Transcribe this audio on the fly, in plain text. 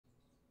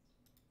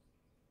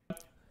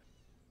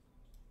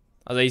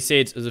as I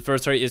said, the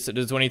first target is the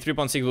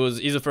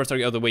 23.6 is the first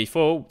target of the wave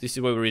 4. This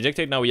is why we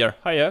rejected. Now we are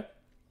higher.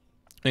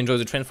 Enjoy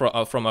the trend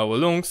from our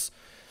longs.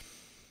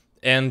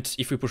 And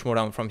if we push more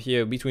down from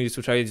here between these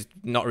two targets,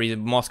 not really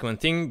the most common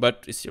thing,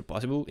 but it's still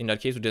possible. In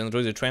that case, we just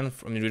enjoy the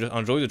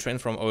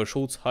trend from our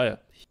shorts higher.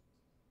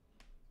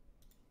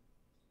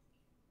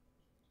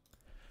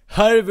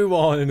 Hi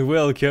everyone and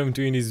welcome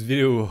to this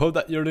video. Hope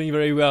that you're doing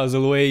very well as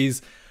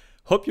always.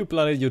 Hope you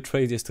planned your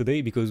trades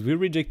yesterday because we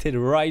rejected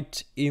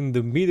right in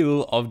the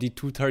middle of the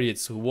two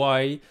targets.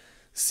 Why?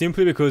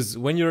 Simply because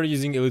when you're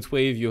using Elliott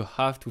Wave, you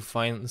have to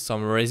find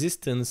some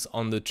resistance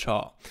on the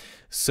chart.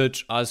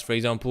 Such as, for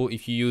example,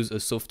 if you use a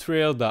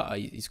software that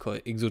is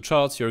called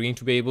MOONCHARTS, you're going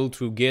to be able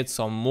to get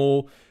some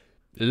more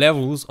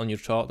levels on your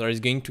chart that is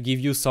going to give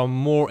you some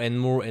more and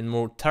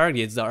more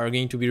targets that are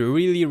going to be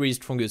really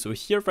stronger. So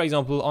here, for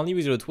example, only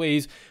with Elliott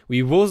Waves,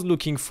 we was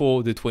looking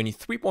for the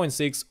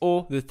 23.6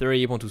 or the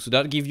 38.2. So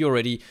that gives you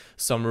already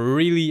some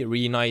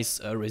really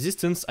nice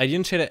resistance. I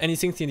didn't share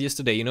anything since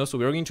yesterday, you know, so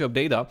we're going to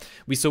update that.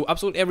 We saw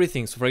absolutely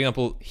everything. So for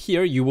example,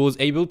 here you was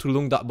able to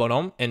long that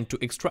bottom and to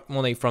extract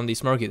money from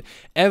this market.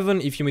 Even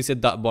if you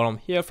missed that bottom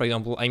here, for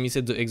example, I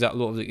missed the exact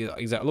low of the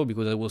exact low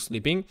because I was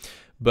sleeping.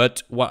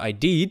 But what I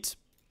did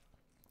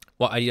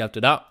after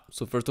that,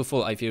 so first of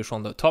all, I finished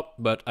on the top,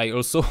 but I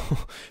also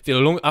feel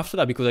long after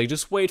that because I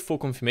just wait for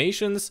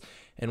confirmations,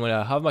 and when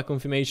I have my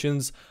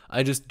confirmations,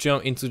 I just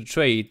jump into the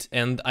trade,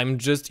 and I'm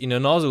just in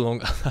another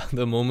long at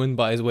the moment,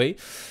 by the way.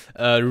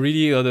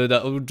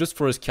 Just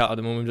for a scalp at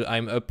the moment,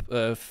 I'm up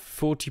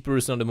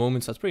 40% at the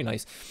moment, so that's pretty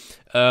nice.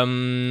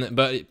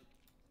 But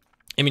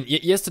I mean,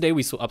 yesterday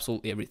we saw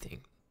absolutely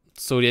everything.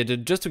 So yeah,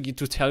 just to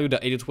tell you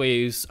that Elliott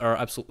Waves are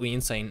absolutely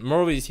insane.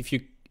 More of this, if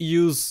you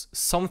use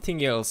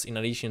something else in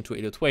addition to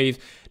Elliott Wave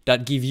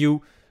that give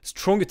you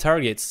stronger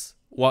targets,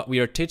 what we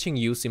are teaching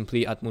you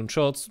simply at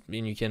MOONCHARTS,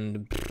 and you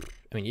can,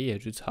 I mean, yeah, you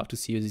just have to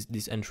see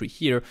this entry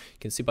here. You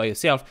can see by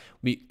yourself.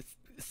 We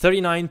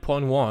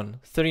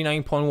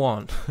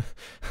 39.1.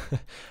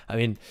 I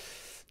mean,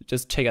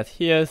 just check out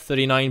here.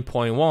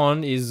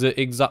 39.1 is the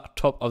exact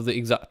top of the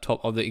exact top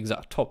of the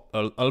exact top,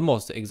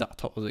 almost the exact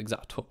top of the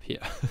exact top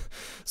here.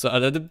 So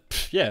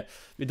yeah,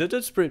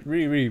 that's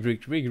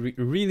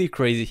really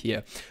crazy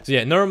here. So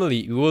yeah,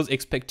 normally we was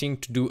expecting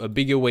to do a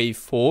bigger wave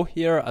 4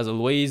 here as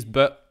always,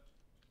 but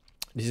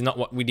this is not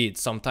what we did.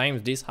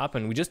 Sometimes this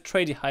happens. We just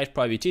trade the highest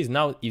probabilities.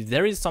 Now, if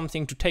there is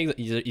something to take,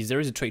 if there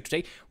is a trade to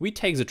take, we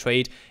take the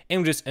trade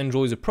and we just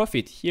enjoy the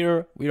profit.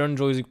 Here, we are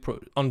enjoying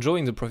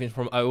the profit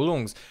from our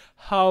longs.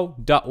 How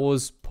that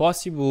was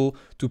possible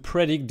to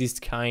predict this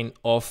kind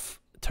of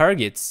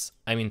targets?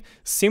 I mean,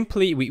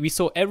 simply, we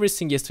saw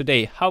everything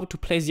yesterday, how to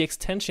place the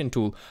extension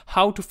tool,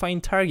 how to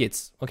find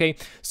targets, okay?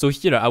 So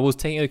here, I was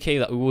taking a case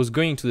that we was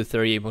going to the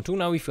 38.2.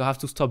 Now, if you have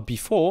to stop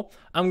before,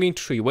 I'm going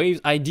to show you waves.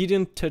 I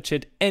didn't touch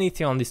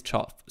anything on this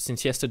chart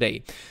since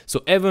yesterday.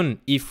 So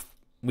even if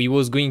we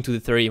was going to the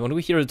 38.2,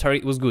 here the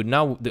target was good.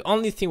 Now, the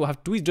only thing we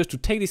have to do is just to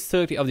take this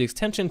 30 of the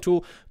extension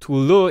tool to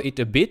lower it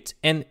a bit.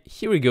 And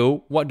here we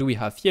go. What do we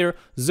have here?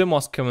 The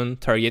most common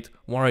target,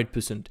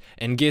 100%.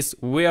 And guess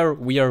where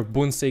we are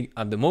bouncing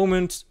at the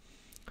moment?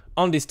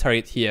 On this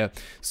target here.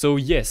 So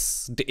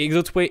yes, the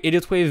Elliott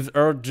Waves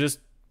are just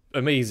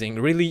amazing.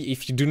 Really,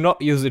 if you do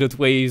not use Elliott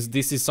Waves,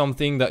 this is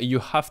something that you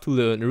have to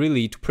learn,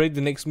 really, to predict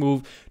the next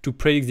move, to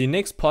predict the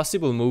next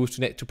possible moves,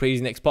 to predict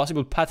the next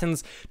possible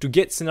patterns, to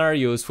get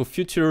scenarios for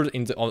future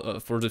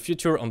for the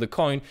future on the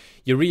coin.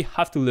 You really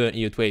have to learn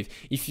Elliott Wave.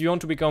 If you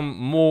want to become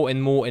more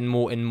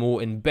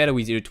and better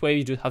with Elliott Wave,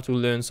 you just have to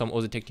learn some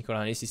other technical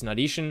analysis in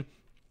addition.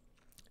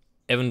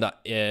 Even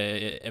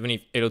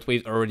if Elliott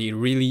Waves are already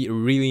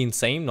really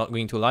insane, not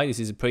going to lie, this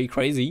is pretty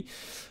crazy.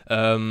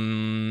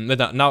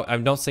 But now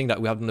I'm not saying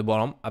that we have on the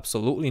bottom,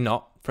 absolutely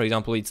not. For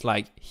example, it's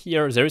like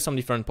here there is some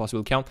different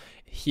possible count.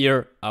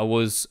 Here I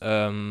was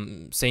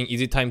saying, is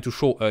it time to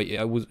show?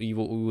 I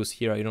was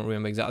here, I don't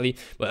remember exactly,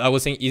 but I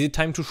was saying, is it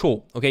time to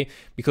show? Okay,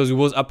 because we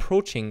was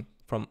approaching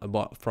from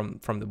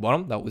the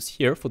bottom that was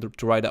here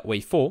to ride that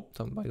wave 4.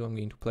 So I'm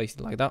going to place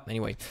it like that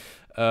anyway.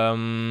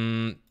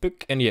 And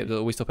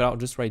yeah, we stop it out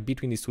just right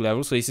between these two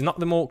levels. So this is not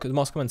the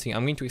most common thing.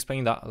 I'm going to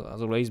explain that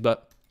as always,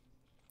 but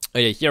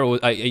yeah, here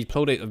I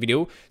uploaded a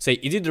video. Say,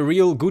 is it a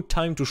real good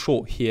time to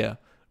show here?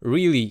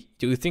 Really,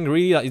 do you think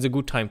really that is a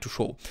good time to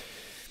show?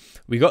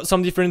 We got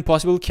some different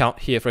possible count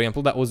here. For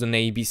example, that was an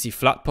ABC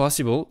flat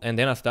possible, and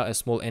then after that a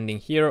small ending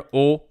here,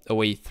 or a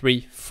wave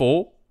 3,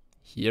 4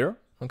 here.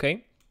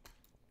 Okay.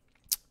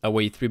 A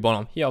wave 3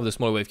 bottom here of the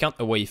small wave count,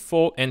 a wave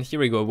 4, and here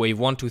we go, wave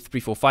 1, 2, 3,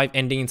 4, 5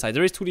 ending inside.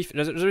 There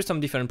is some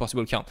different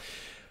possible count,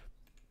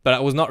 but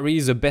that was not really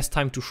the best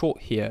time to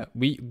short here.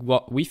 We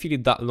feel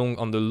it that long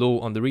on the low,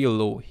 on the real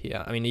low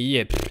here. I mean,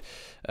 yeah,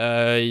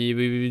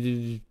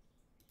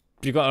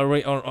 we got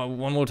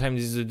one more time.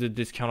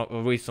 This kind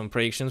of with some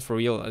predictions for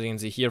real. As you can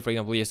see here, for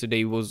example,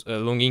 yesterday was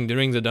longing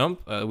during the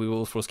dump. We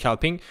were for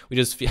scalping. We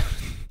just feel.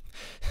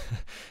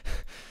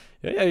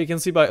 Yeah, you can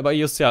see by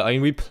yourself. I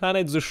mean, we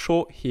planned the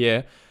short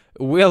here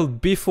well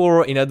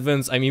before in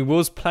advance. I mean, we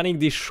was planning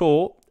this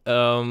short.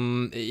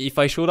 If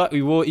I show that,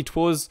 it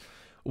was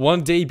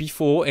one day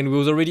before, and we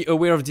was already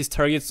aware of these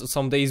targets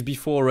some days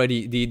before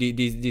already.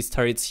 These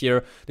targets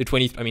here, the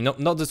 20, I mean not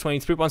the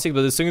 23.6,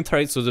 but the second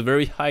target, so the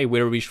very high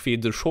where we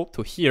filled the short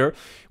to here,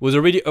 was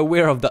already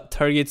aware of that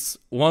targets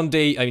one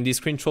day. I mean, this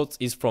screenshot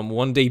is from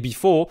one day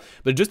before,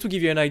 but just to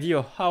give you an idea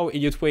of how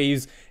Elliott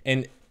Waves,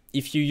 and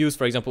if you use,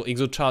 for example,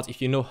 MOONCHARTS,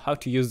 if you know how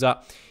to use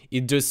that,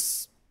 it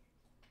just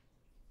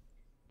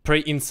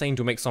pretty insane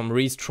to make some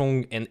really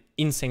strong and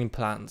insane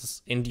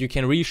plans, and you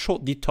can really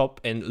short the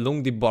top and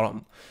long the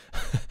bottom.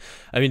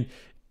 I mean,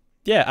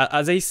 yeah,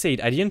 as I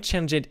said, I didn't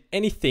change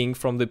anything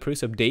from the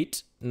previous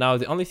update. Now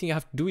the only thing you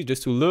have to do is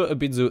just to learn a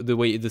bit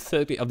the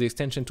circuit of the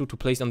extension tool to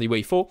place on the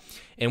wave 4,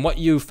 and what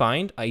you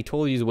find, I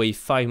told you the wave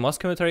 5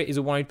 most common target is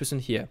a 100%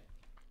 here.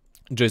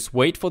 Just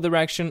wait for the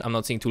reaction. I'm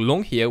not saying too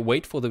long here.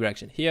 Wait for the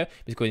reaction here,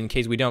 because in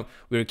case we don't,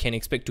 we can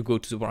expect to go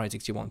to the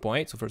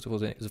 161.8. So first of all,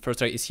 the first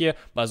target is here.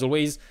 But as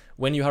always,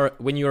 when you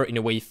are in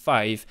a wave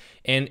 5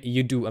 and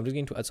you do, I'm just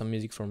going to add some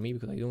music from me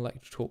because I don't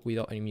like to talk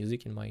without any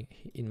music in my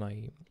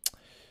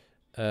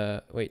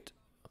wait.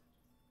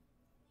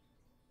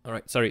 All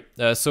right, sorry.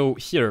 So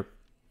here.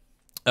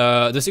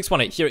 The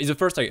 618 here is the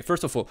first target,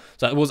 first of all.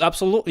 So it was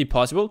absolutely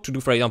possible to do,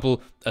 for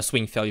example, a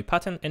swing failure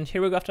pattern, and here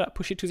we go after that,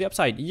 push it to the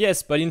upside.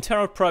 Yes, but in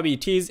terms of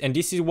probabilities, and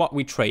this is what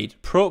we trade,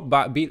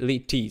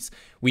 probabilities.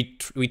 We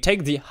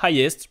take the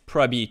highest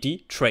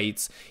probability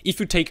trades. If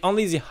you take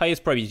only the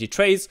highest probability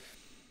trades,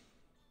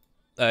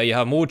 you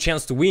have more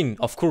chance to win,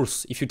 of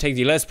course. If you take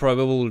the less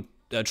probable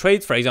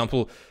trades, for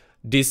example,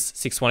 this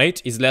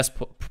 618 is less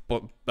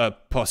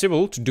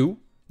possible to do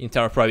in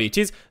terms of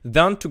probabilities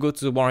than to go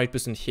to the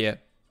 100% here.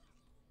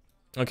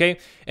 Okay,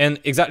 and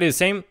exactly the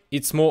same,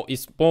 it's more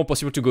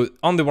possible to go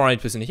on the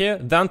 100% here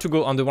than to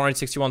go on the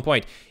 161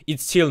 point.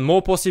 It's still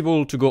more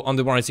possible to go on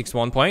the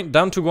 161 point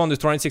than to go on the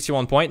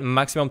 261 point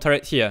maximum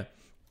target here.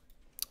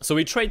 So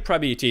we trade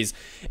probabilities,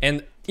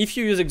 and if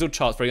you use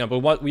MOONCHARTS, for example,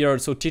 what we are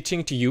also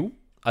teaching to you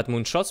at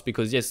MOONCHARTS,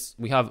 because yes,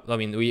 we have, I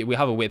mean, we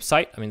have a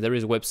website. I mean, there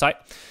is a website,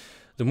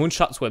 the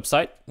MOONCHARTS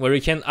website, where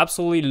you can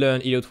absolutely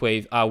learn Elliott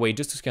Wave. Wait,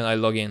 just a second, I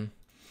log in.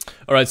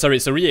 Alright, sorry,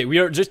 so yeah, we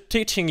are just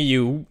teaching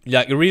you,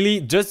 like,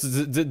 really, just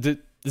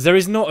there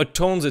is no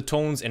tons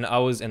and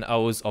hours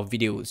of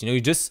videos, you know, you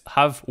just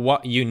have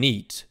what you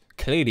need,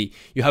 clearly.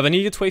 You have an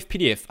Elliott Wave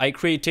PDF I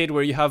created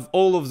where you have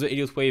all of the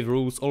Elliott Wave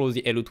rules, all of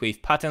the Elliott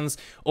Wave patterns,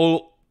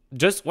 all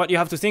just what you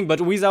have to think,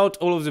 but without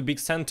all of the big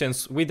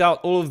sentence,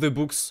 without all of the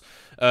books,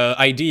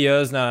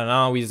 ideas,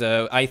 with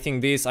I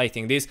think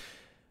this,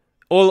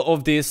 all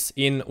of this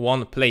in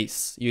one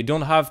place. You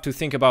don't have to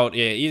think about,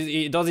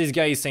 yeah, does this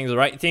guy is saying the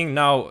right thing?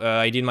 Now,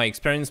 I did my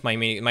experience,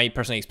 my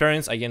personal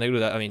experience. I can do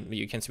that. I mean,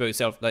 you can see by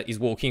yourself that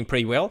is working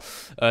pretty well.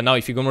 Now,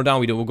 if you go more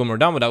down, we do go more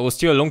down, but that was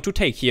still long to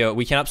take here.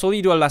 We can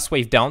absolutely do a last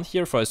wave down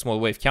here for a small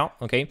wave count,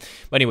 okay?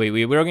 But anyway,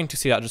 we are going to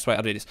see that just right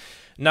after this.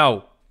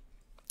 Now,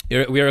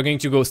 we are going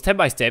to go step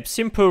by step,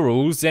 simple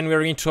rules, then we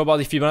are going to talk about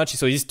the Fibonacci.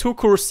 So these two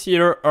courses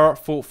here are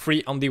for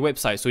free on the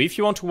website. So if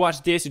you want to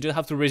watch this, you just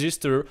have to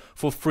register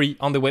for free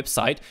on the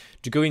website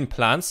to go in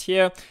plans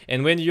here.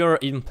 And when you're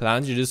in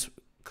plans, you just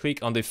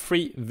click on the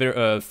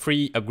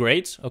free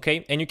upgrade,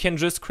 okay? And you can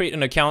just create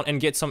an account and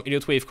get some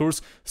Elliott Wave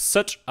course,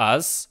 such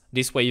as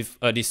this wave,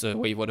 what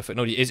the fuck,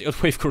 no, the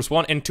Elliott Wave course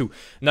 1 and 2.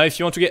 Now, if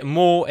you want to get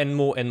more and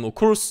more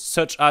course,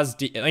 such as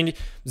the, I mean,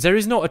 there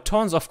is not a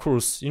tons of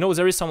course, you know,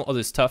 there is some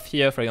other stuff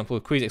here, for example,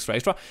 quiz,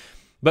 extra,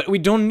 but we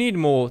don't need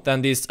more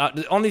than this.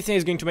 The only thing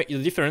is going to make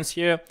the difference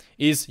here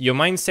is your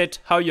mindset,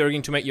 how you're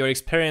going to make your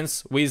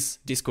experience with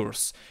this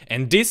course.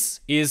 And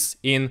this is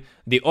in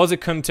the other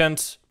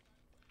content,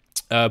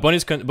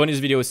 bonus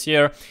videos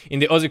here. In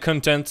the other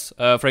content,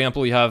 for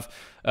example, you have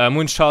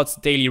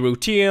MOONCHARTS daily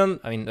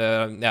routine. I mean,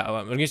 yeah,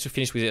 I'm going to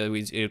finish with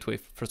Elliott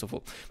Wave first of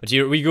all. But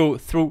here we go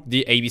through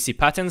the ABC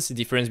patterns, the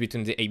difference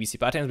between the ABC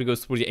patterns. We go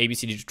through the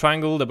ABC digital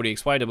triangle,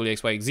 WXY,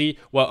 WXYZ.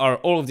 What are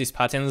all of these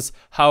patterns?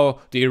 How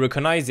do you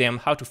recognize them?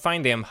 How to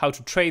find them? How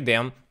to trade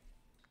them?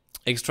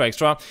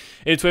 Extra.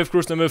 Elliott Wave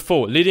course number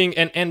 4, leading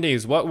and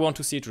endings. What we want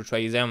to see to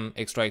trade them.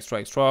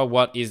 Extra.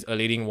 What is a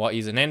leading? What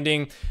is an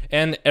ending?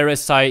 And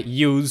RSI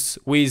use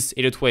with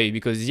Elliott Wave,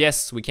 because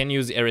yes, we can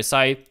use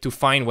RSI to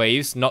find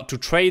waves, not to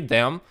trade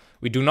them.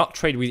 We do not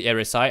trade with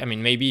RSI. I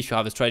mean, maybe if you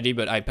have a strategy,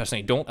 but I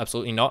personally don't.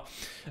 Absolutely not.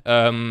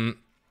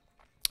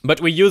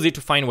 But we use it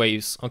to find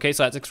waves. Okay,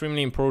 so that's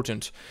extremely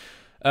important.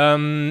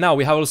 Now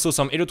we have also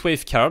some Elliott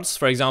Wave cards.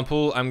 For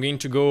example, I'm going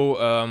to go.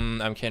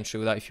 I can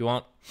show that if you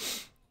want.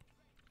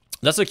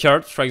 That's a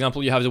card. For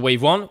example, you have the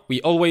wave 1.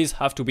 We always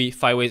have to be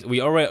 5 ways.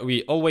 We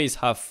always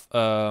have.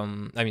 I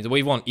mean, the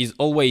wave 1 is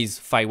always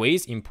 5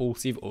 ways,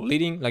 impulsive or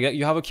leading. Like that,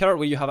 you have a card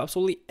where you have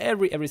absolutely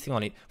everything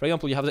on it. For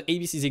example, you have the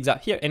ABC zigzag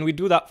here, and we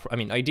do that. I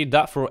mean, I did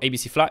that for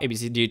ABC flat,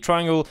 ABC D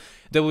triangle,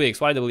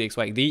 WXY,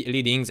 WXYD,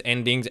 leadings,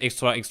 endings,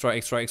 extra.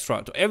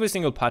 To every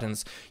single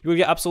patterns, you will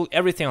get absolutely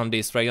everything on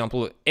this. For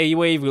example, A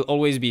wave will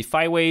always be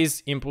 5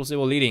 ways, impulsive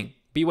or leading.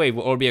 B wave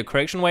will always be a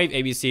correction wave.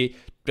 ABC,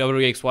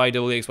 WXY,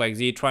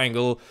 WXYZ,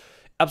 triangle.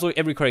 Absolutely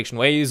every correction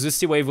wave. The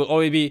C wave will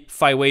always be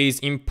 5 ways,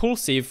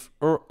 impulsive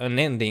or an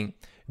ending.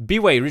 B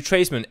wave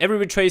retracement, every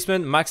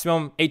retracement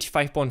maximum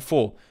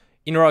 85.4.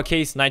 In our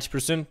case,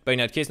 90%, but in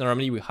that case,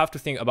 normally we have to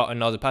think about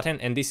another pattern,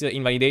 and this is an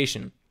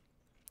invalidation.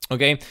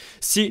 Okay,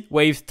 C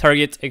wave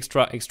target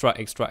extra.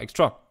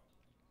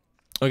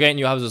 Okay, and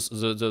you have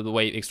the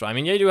wave extra. I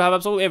mean, yeah, you have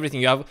absolutely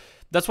everything. You have,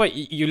 that's why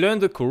you learn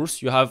the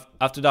course. You have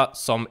after that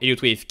some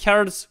Elliott Wave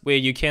cards where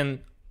you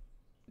can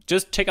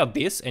just check out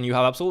this, and you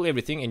have absolutely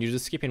everything, and you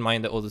just keep in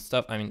mind the other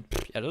stuff. I mean,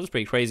 yeah, that was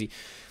pretty crazy.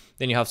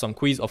 Then you have some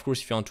quiz, of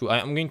course, if you want to.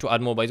 I'm going to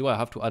add more, by the way. I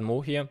have to add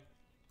more here.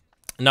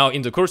 Now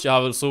in the course, you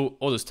have also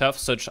other stuff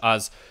such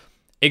as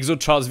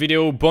ExoCharts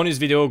video, bonus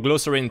video,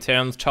 glossary in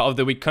terms, chart of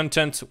the week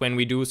content. When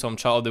we do some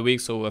chart of the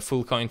week, so a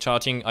full coin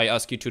charting, I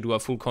ask you to do a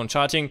full coin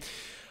charting.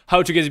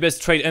 How to get the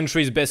best trade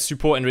entries, best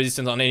support and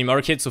resistance on any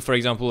market. So for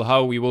example,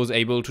 how we was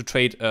able to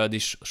trade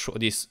this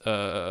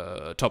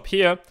top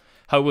here,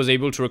 how I was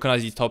able to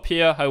recognize this top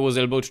here, how I was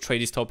able to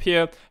trade this top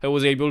here, how I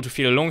was able to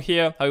fill a long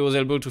here, how I was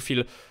able to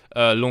fill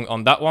long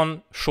on that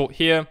one, short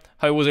here,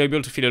 how I was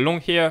able to fill a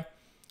long here,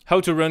 how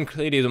to run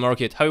clearly the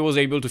market, how I was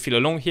able to fill a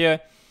long here,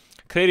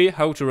 clearly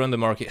how to run the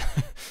market.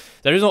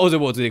 There is no other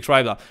word to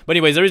describe that. But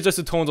anyways, there is just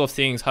a ton of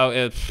things. How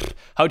to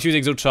use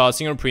ExoChart,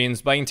 single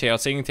prints, buying tail,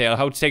 selling tail,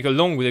 how to take a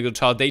long with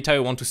ExoChart, data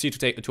you want to see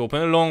to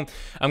open a long.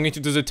 I'm going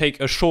to do the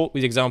take a short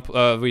with example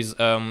so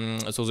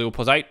the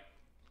opposite.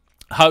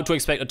 How to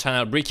expect a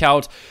channel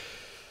breakout.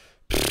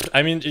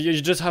 I mean, you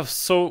just have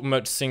so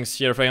much things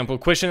here. For example,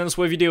 question and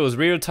answer videos,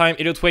 real-time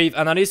Elliott Wave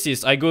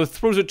analysis. I go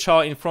through the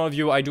chart in front of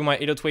you. I do my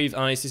Elliott Wave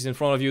analysis in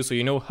front of you, so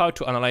you know how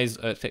to analyze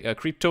a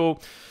crypto.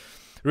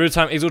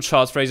 Real-time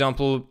ExoCharts, for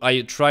example,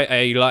 I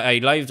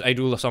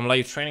do some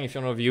live training in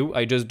front of you.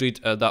 I just do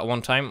it that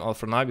one time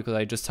for now because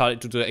I just started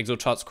to do the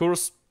ExoCharts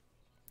course.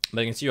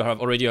 But you can see you have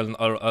already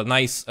a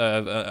nice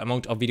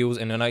amount of videos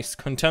and a nice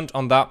content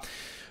on that.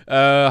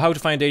 How to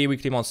find daily,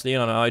 weekly, monthly,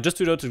 and I just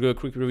do that to do a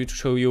quick review to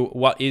show you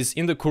what is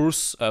in the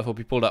course for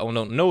people that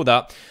don't know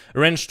that.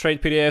 Range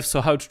trade PDF, so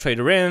how to trade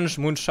a range,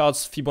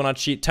 MOONCHARTS,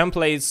 Fibonacci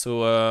templates.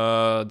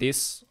 So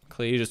this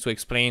clearly just to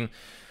explain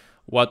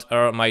what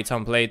are my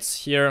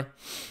templates here.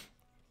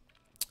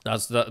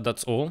 That's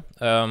all.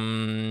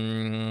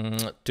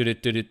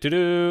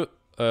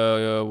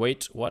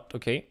 Wait, what?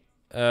 Okay.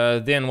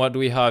 Then what do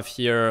we have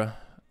here?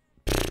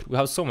 We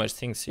have so much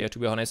things here, to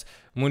be honest.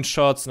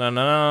 MOONCHARTS,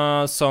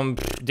 some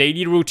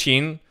daily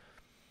routine.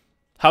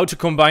 How to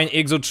combine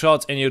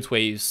ExoCharts and Elliott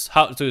Waves.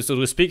 How to, so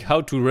to speak, how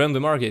to run the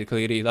market,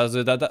 clearly. That's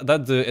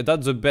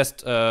the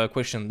best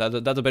question.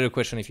 That's a better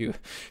question if you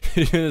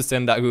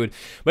understand that good.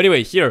 But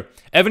anyway, here,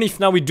 even if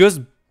now we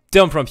just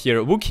dump from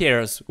here, who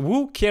cares?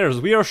 Who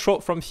cares? We are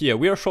short from here.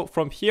 We are short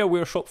from here. We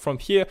are short from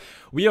here.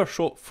 We are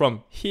short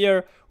from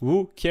here.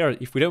 Who cares?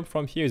 If we dump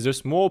from here,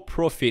 there's more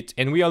profit,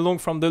 and we are long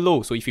from the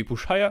low. So if we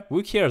push higher,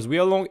 who cares? We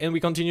are long, and we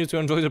continue to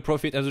enjoy the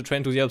profit and the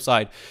trend to the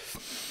upside.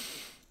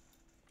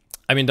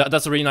 I mean,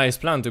 that's a really nice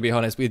plan, to be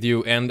honest with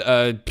you. And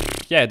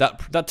yeah,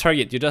 that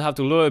target, you just have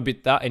to lower a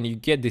bit that, and you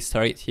get this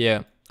target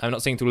here. I'm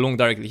not saying to long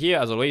directly here,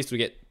 as always, to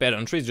get better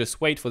entries.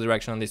 Just wait for the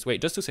direction on this. Wait,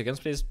 just 2 seconds,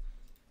 please.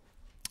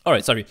 All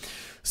right, sorry.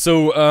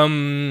 So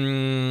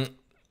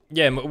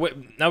yeah,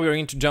 now we're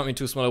going to jump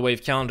into smaller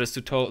wave count just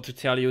to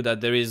tell you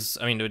that there is,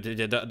 I mean,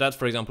 that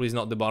for example is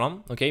not the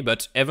bottom, okay?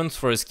 But events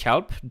for a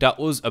scalp, that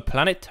was a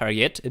planet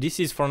target. This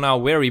is for now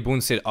where we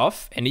bounced it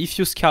off, and if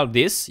you scalp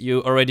this,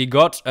 you already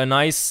got a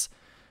nice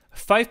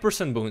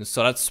 5% bounce.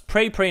 So that's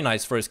pretty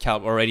nice for a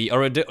scalp already.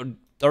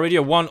 Already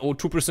a 1 or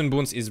 2%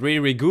 bounce is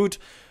really good.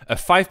 A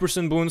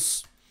 5%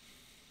 bounce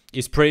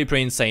is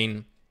pretty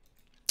insane.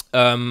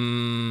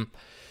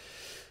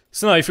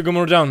 So now if we go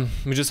more down,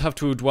 we just have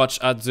to watch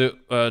at the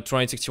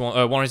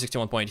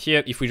 161 point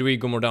here. If we really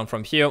go more down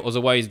from here,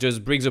 otherwise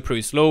just break the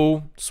previous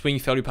low, swing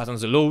fairly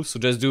patterns the low. So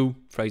just do,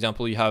 for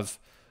example, you have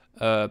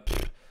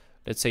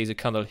let's say the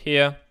candle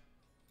here.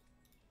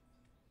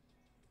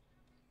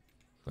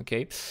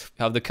 Okay, we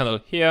have the candle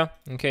here.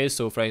 Okay,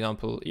 so for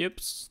example, we have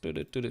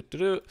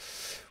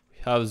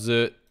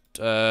the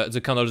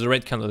candle, the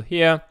red candle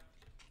here.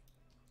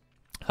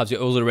 Have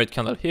the other red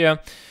candle here.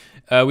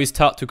 We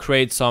start to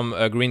create some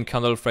green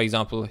candle, for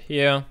example,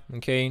 here.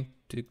 Okay,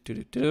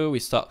 we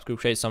start to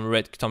create some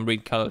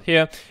green candle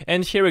here,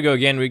 and here we go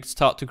again. We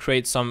start to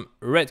create some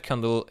red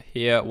candle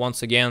here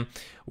once again.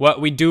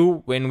 What we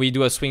do when we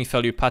do a swing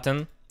value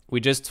pattern, we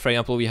just, for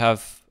example, we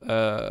have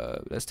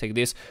let's take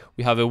this.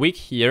 We have a wick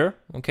here.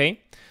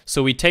 Okay,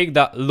 so we take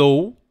that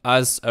low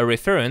as a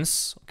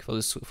reference for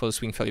the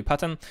swing value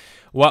pattern.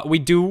 What we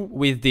do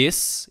with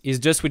this is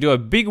just we do a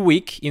big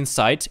wick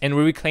inside, and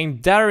we reclaim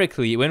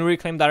directly. When we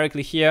reclaim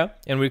directly here,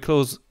 and we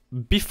close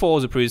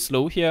before the previous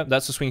low here,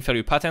 that's the swing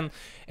value pattern,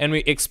 and we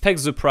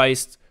expect the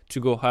price to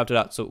go after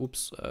that. So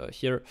oops,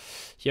 here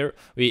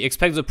we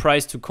expect the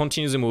price to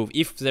continue the move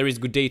if there is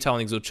good data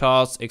on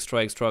ExoCharts,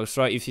 extra,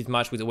 if it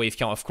matches with the wave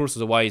count, of course.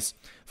 Otherwise,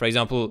 for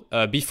example,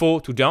 before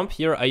to dump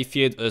here, I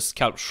feared a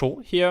scalp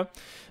short here.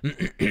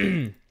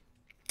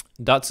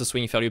 That's a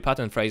swing value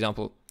pattern, for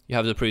example. You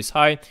have the previous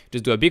high,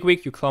 just do a big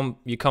wick, you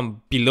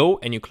come below,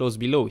 and you close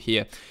below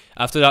here.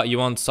 After that, you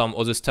want some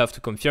other stuff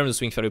to confirm the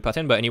swing value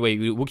pattern, but anyway,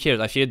 who cares?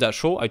 I feared that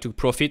short, I took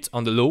profit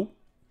on the low,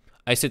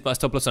 I set my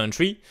stop loss on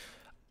entry,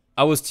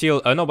 I was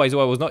still no, by the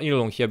way, I was not in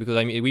long here because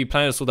I mean we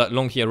planned also that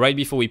long here right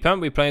before we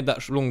pump. We planned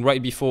that long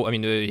right before. I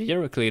mean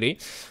here clearly,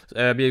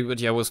 but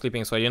yeah, I was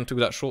sleeping, so I didn't took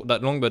that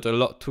long. But a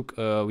lot took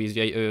with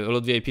a lot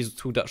of VIPs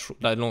took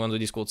that long on the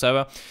Discord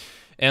server,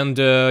 and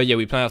yeah,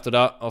 we planned after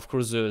that. Of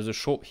course, the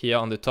short here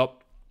on the top.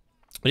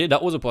 Yeah,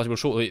 that was a possible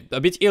short, a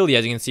bit early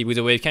as you can see with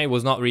the wave count. It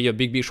was not really a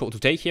big short to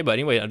take here, but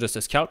anyway, just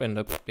a scalp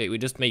and we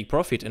just make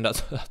profit, and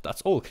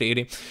that's all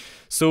clearly.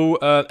 So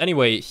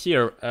anyway,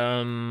 here,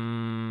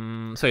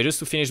 so just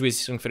to finish with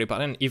string theory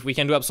pattern, if we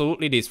can do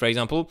absolutely this, for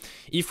example,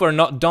 if we're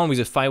not done with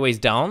the 5 ways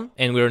down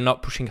and we're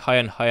not pushing higher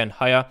and higher and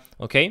higher,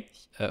 okay,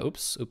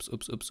 oops.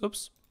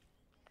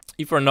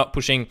 If we're not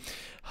pushing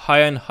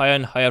higher and higher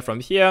and higher from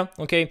here,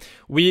 okay,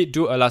 we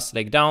do a last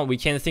leg down. We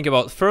can think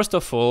about, first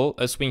of all,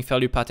 a swing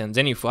value pattern.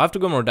 Then if we have to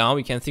go more down,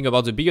 we can think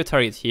about the bigger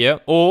target here,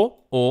 or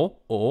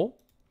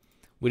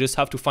we just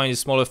have to find a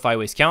smaller 5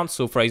 ways count.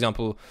 So for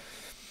example,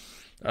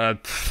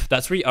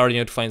 that's really hard, you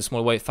know, to find a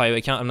small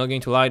 5-way count. I'm not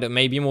going to lie, that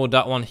maybe more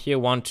that one here,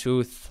 1,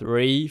 2,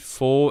 3,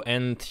 4,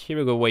 and here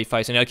we go, wave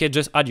 5. So okay,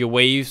 just add your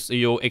waves,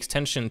 your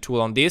extension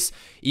tool on this.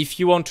 If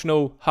you want to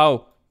know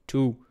how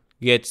to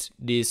get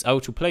this, how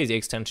to play the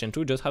extension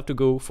tool, just have to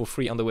go for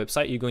free on the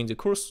website. You go in the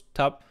course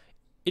tab,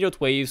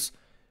 Elliott Waves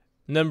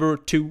number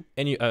 2,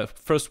 and you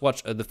first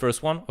watch the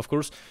first one, of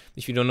course,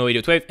 if you don't know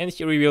Elliott Wave, and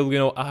here we will, you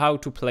know, how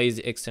to play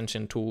the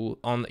extension tool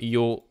on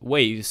your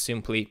waves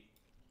simply.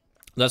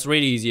 That's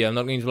really easy. I'm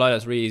not going to lie,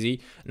 that's really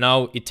easy.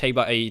 Now it take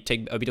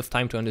a bit of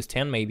time to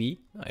understand, maybe.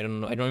 I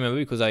don't know, I don't remember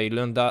because I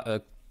learned that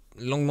a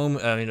long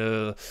moment,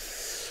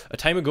 a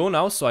time ago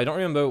now, so I don't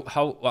remember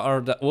how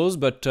hard that was,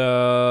 but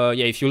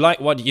yeah, if you like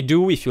what you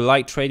do, if you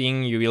like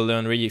trading, you will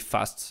learn really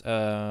fast.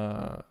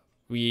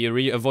 We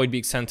really avoid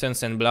big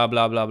sentence and blah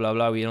blah blah blah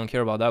blah. We don't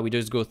care about that. We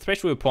just go straight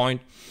to the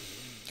point.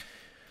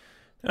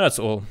 That's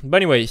all. But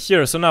anyway,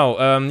 here, so now,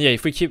 yeah,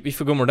 if we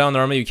go more down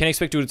normally, you can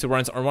expect to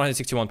run on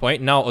 161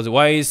 point. Now,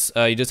 otherwise,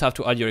 you just have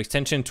to add your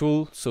extension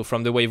tool. So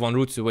from the wave 1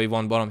 root to the wave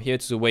 1 bottom here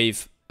to the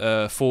wave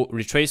 4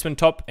 retracement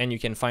top, and you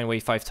can find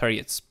wave 5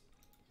 targets.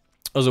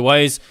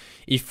 Otherwise,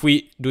 if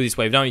we do this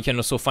wave down, you can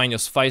also find your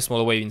 5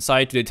 smaller wave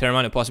inside to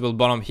determine a possible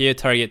bottom here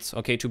target,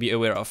 okay, to be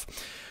aware of.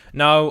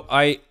 Now,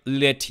 I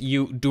let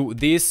you do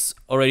this,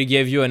 already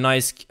gave you a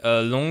nice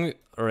long,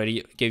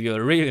 already gave you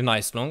a really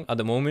nice long at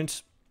the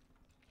moment.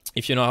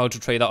 If you know how to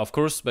trade that, of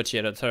course, but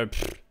yeah, that's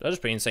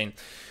pretty insane.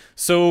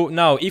 So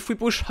now, if we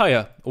push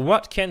higher,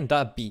 what can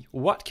that be?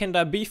 What can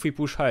that be if we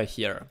push higher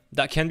here?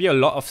 That can be a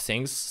lot of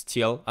things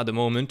still at the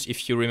moment,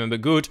 if you remember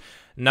good.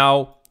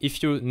 Now,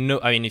 if you know,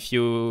 I mean, if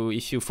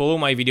you follow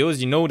my videos,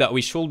 you know that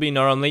we should be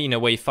normally in a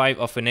wave 5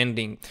 of an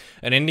ending.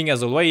 An ending,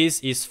 as always,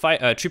 is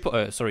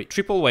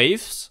triple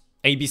waves,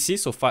 ABC.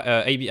 So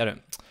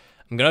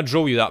I'm gonna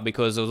draw you that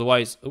because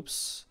otherwise,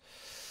 oops.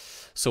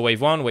 So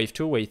wave 1, wave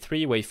 2, wave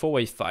 3, wave 4,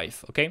 wave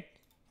 5. Okay.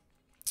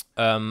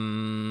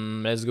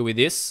 Let's go with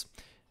this.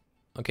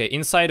 Okay,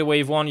 inside the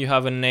wave 1, you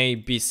have an A,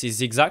 B, C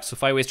zigzag. So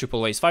 5 ways, triple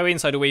waves. 5 ways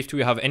inside the wave 2,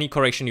 you have any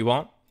correction you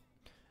want.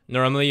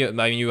 Normally, I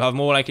mean, you have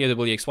more likely a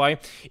WXY.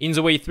 In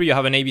the wave 3, you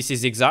have an ABC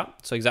zigzag,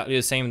 so exactly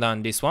the same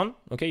than this one.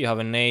 Okay, you have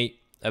an A,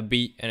 a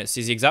B, and a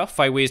C zigzag.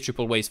 5 ways,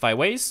 triple waves, 5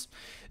 ways.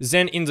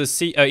 Then in the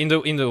C, in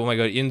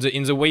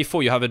the wave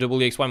 4, you have a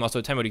WXY most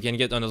of the time, but you can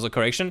get another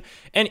correction.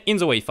 And in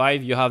the wave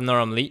 5, you have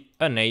normally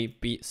an A,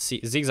 B,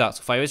 C zigzag,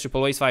 so 5 ways,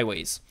 triple waves, 5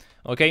 ways.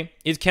 Okay,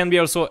 it can be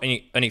also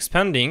an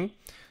expanding.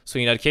 So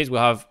in that case,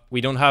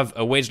 we don't have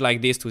a wedge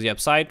like this to the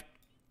upside.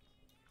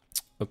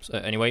 Oops,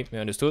 anyway, you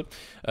understood.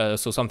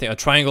 So something, a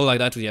triangle like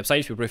that to the upside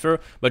if you prefer.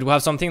 But we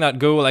have something that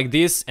go like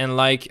this and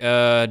like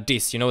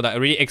this, you know, that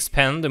really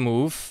expand the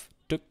move.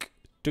 Tuk,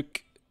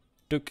 tuk,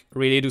 tuk,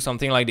 really do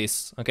something like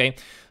this, okay?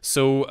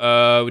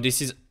 So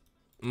this is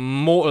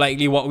more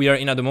likely what we are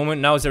in at the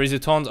moment. Now there is a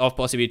ton of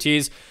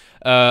possibilities.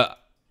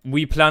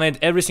 We planned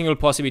every single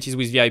possibilities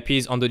with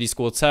VIPs on the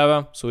Discord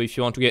server. So if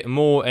you want to get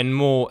more and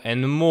more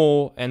and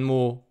more and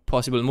more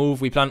possible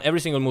move, we plan every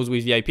single move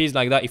with VIPs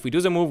like that. If we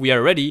do the move, we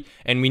are ready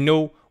and we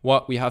know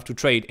what we have to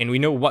trade and we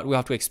know what we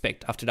have to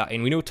expect after that,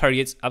 and we know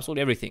targets,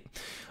 absolutely everything.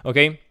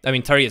 Okay, I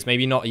mean targets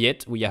maybe not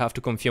yet. We have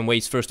to confirm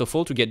ways first of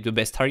all to get the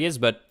best targets,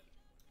 but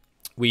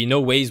we know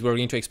ways we're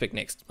going to expect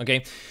next.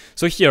 Okay,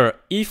 so here,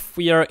 if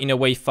we are in a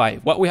wave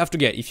 5, what we have to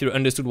get, if you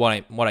understood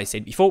what I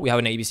said before, we have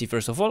an ABC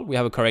first of all, we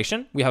have a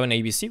correction, we have an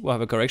ABC, we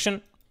have a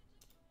correction.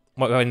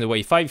 We're in the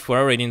wave 5, if we're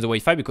already in the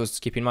wave 5, because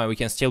keep in mind we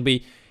can still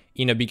be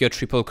in a bigger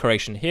triple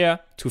correction here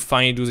to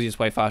finally do this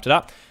wave after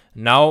that.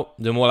 Now,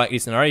 the more likely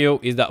scenario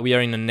is that we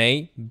are in an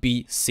A,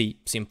 B, C,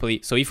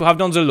 simply. So if we have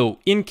done the low,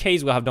 in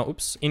case we have done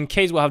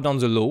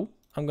the low,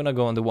 I'm gonna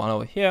go on the one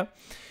over here.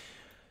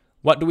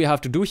 What do we have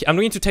to do here? I'm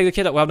going to take the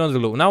case that we have done the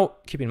low. Now,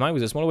 keep in mind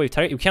with a smaller wave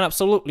target, we can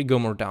absolutely go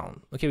more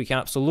down. Okay, we can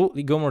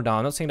absolutely go more down.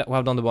 I'm not saying that we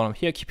have done the bottom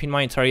here. Keep in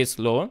mind target's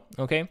lower.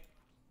 Okay.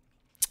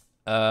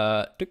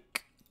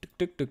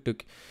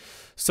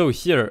 So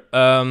here,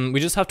 we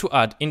just have to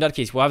add, in that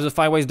case, we have the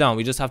 5 ways down.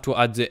 We just have to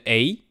add the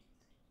A.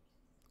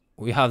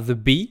 We have the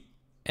B,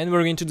 and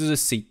we're going to do the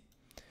C.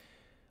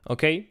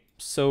 Okay,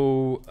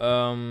 so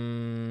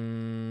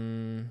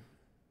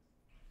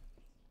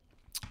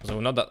So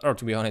not that hard,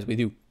 to be honest with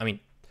you. I mean,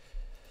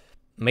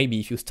 maybe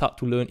if you start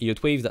to learn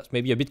Elliott Waves, that's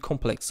maybe a bit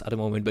complex at the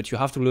moment, but you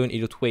have to learn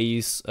Elliott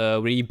Waves,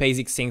 really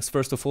basic things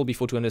first of all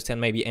before to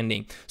understand maybe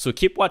ending. So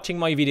keep watching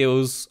my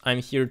videos.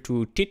 I'm here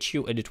to teach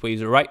you Elliott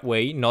Waves the right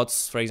way, not,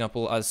 for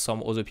example, as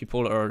some other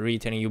people are really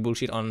telling you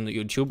bullshit on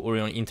YouTube or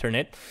on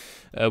internet.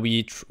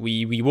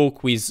 We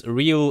work with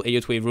real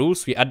Elliott Wave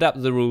rules. We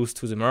adapt the rules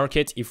to the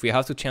market. If we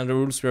have to change the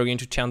rules, we are going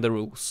to change the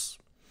rules.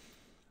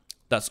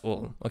 That's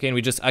all. Okay, and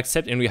we just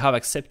accept, and we have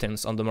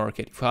acceptance on the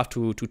market. If we have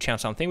to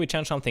change something, we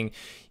change something.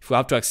 If we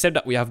have to accept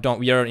that we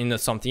are in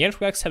something else,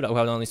 we accept that we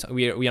have done this,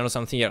 we are on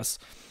something else.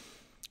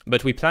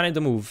 But we planned the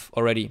move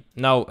already.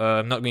 Now,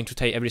 I'm not going to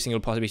take every single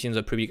possibility in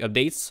the previous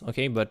updates,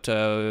 okay? But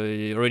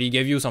already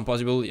gave you some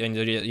possible in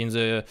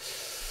the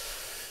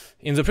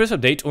previous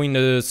update,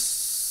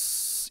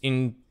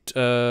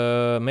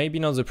 or maybe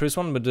not the first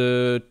one, but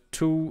the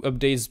 2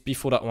 updates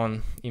before that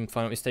one, if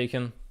I'm not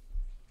mistaken.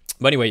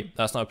 But anyway,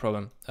 that's not a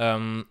problem.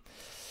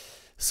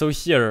 So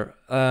here,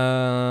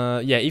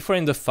 yeah, if we're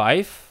in the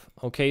 5,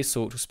 okay,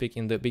 so to speak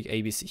in the big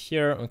ABC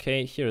here,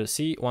 okay, here is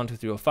C, 1, 2,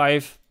 3, or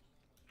 5.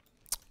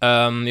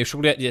 You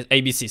should get the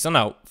ABC. So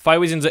now,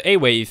 5 is in the A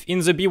wave, in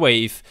the B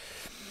wave.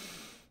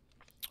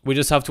 We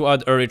just have to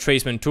add a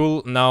retracement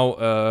tool.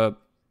 Now,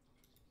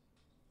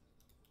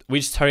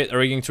 which target are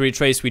we going to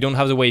retrace? We don't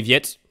have the wave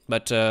yet.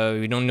 But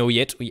we don't know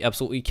yet. We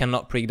absolutely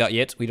cannot predict that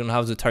yet. We don't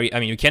have the target. I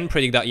mean, you can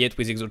predict that yet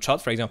with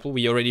MOONCHARTS, for example.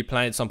 We already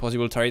planned some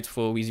possible targets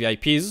for with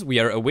VIPs. We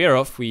are aware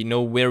of. We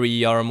know where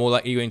we are more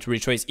likely going to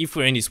retrace if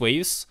we're in these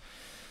waves.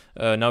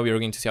 Now we are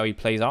going to see how it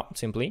plays out,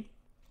 simply.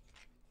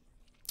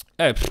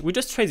 We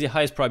just trade the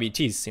highest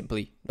probabilities,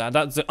 simply.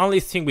 That's the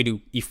only thing we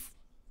do. If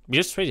we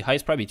just trade the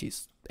highest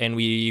probabilities, and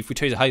if we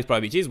trade the highest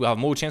probabilities, we have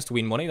more chance to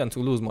win money than to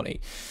lose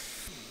money.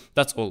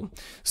 That's all.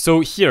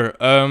 So here,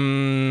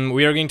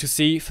 we are going to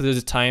see for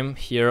the time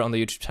here on the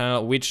YouTube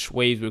channel which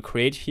waves we'll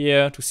create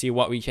here to see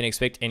what we can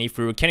expect, and if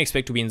we can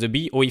expect to be in the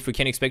B, or if we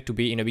can expect to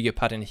be in a bigger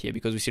pattern here,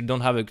 because we still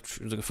don't have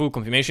the full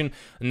confirmation.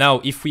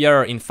 Now, if we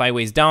are in 5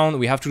 waves down,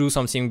 we have to do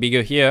something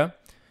bigger here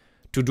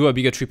to do a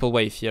bigger triple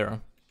wave here.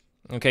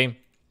 Okay.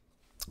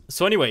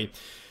 So anyway,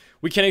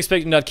 we can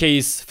expect in that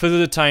case further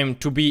the time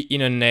to be in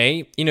an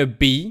A, in a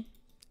B,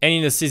 and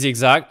in the C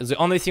zigzag. The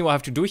only thing we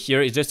have to do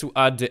here is just to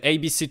add the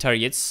ABC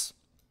targets.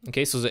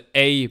 Okay, so the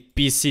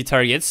ABC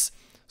targets.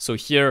 So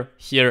here,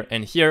 here,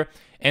 and here.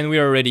 And we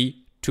are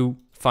ready to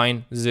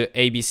find the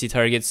ABC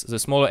targets, the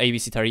smaller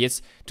ABC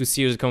targets, to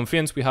see the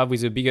confidence we have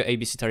with the bigger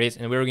ABC targets.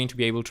 And we're going to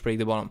be able to break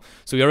the bottom.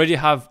 So we already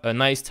have a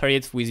nice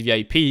target with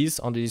VIPs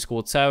on the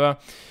Discord server.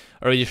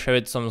 I already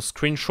shared some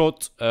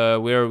screenshot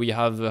where we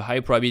have a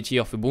high probability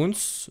of a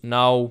bounce.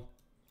 Now,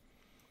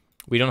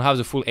 we don't have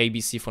the full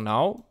ABC for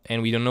now,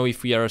 and we don't know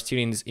if we are still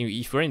in this,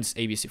 if we're in this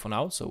ABC for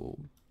now, so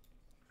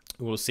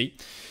we'll see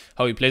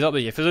how it plays out.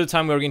 But yeah, for the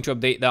time we're going to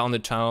update that on the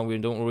channel. We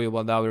don't worry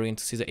about that. We're going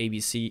to see the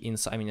ABC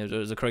inside, I mean,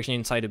 the correction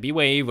inside the B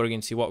wave. We're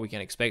going to see what we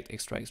can expect,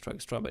 extra,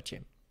 but yeah.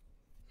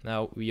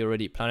 Now we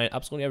already planned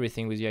absolutely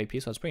everything with the IP,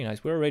 so that's pretty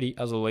nice. We're ready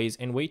as always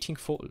and waiting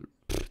for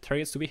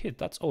targets to be hit.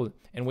 That's all,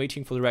 and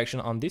waiting for the reaction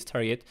on this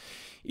target.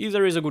 If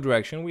there is a good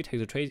reaction, we take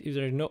the trade. If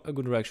there is not a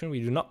good reaction, we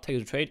do not take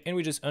the trade, and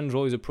we just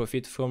enjoy the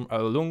profit from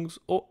our longs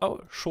or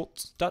our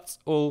shorts. That's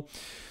all.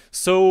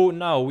 So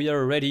now we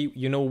are ready.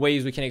 You know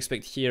waves we can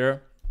expect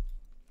here.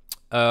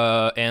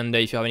 And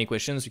if you have any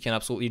questions, you can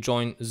absolutely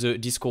join the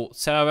Discord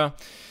server.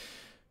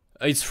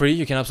 It's free.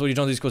 You can absolutely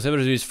join the Discord server.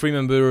 There is free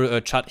member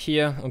chat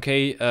here.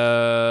 Okay,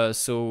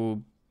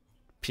 so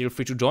feel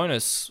free to join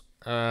us.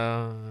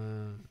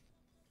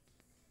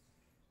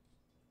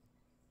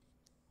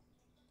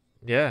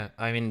 Yeah,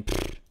 I mean,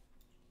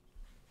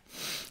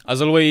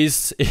 as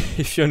always,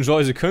 if you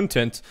enjoy the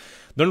content,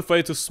 don't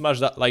forget to smash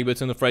that like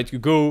button. Don't forget to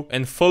go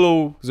and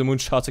follow the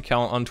MOONCHARTS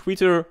account on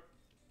Twitter.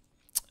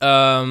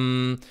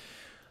 Don't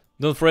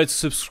forget to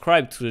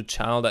subscribe to the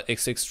channel. That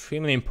is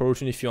extremely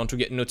important if you want to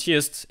get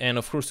noticed, and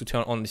of course to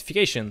turn on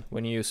notification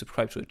when you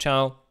subscribe to the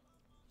channel.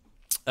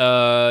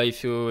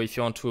 If you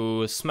want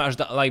to smash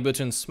that like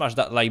button, smash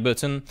that like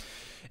button.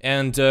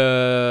 And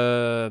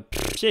yeah,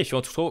 if you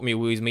want to talk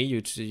with me,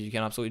 you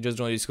can absolutely just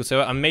join the Discord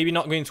server. I'm maybe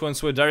not going to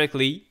answer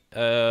directly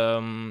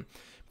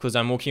because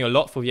I'm working a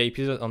lot for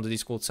VIPs on the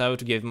Discord server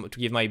to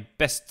give my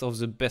best of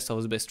the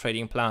best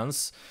trading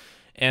plans.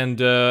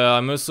 And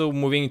I'm also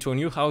moving into a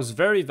new house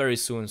very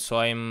soon, so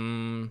I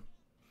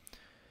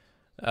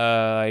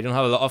don't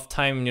have a lot of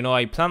time. You know,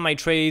 I plan my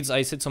trades,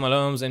 I set some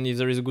alarms, and if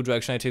there is a good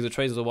direction, I take the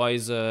trades.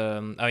 Otherwise, I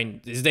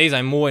mean, these days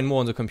I'm more and more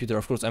on the computer.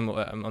 Of course, I'm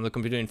on the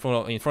computer in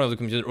front of the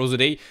computer all the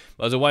day.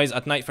 But otherwise,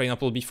 at night, for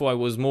example, before I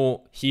was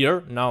more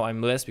here. Now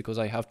I'm less because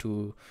I have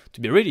to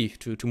be ready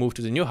to move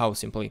to the new house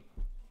simply.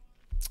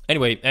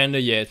 Anyway, and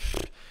yeah.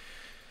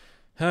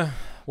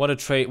 What a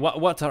trade.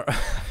 What are...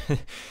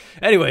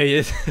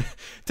 Anyway,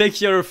 take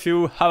care of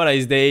you. Have a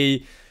nice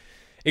day.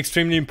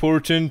 Extremely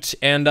important.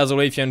 And as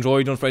always, if you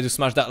enjoyed, don't forget to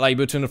smash that like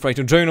button. Don't forget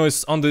to join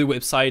us on the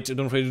website.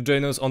 Don't forget to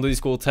join us on the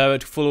Discord server,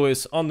 to follow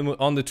us on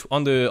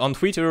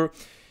Twitter.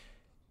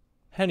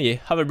 And yeah,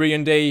 have a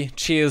brilliant day.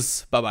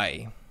 Cheers. Bye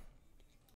bye.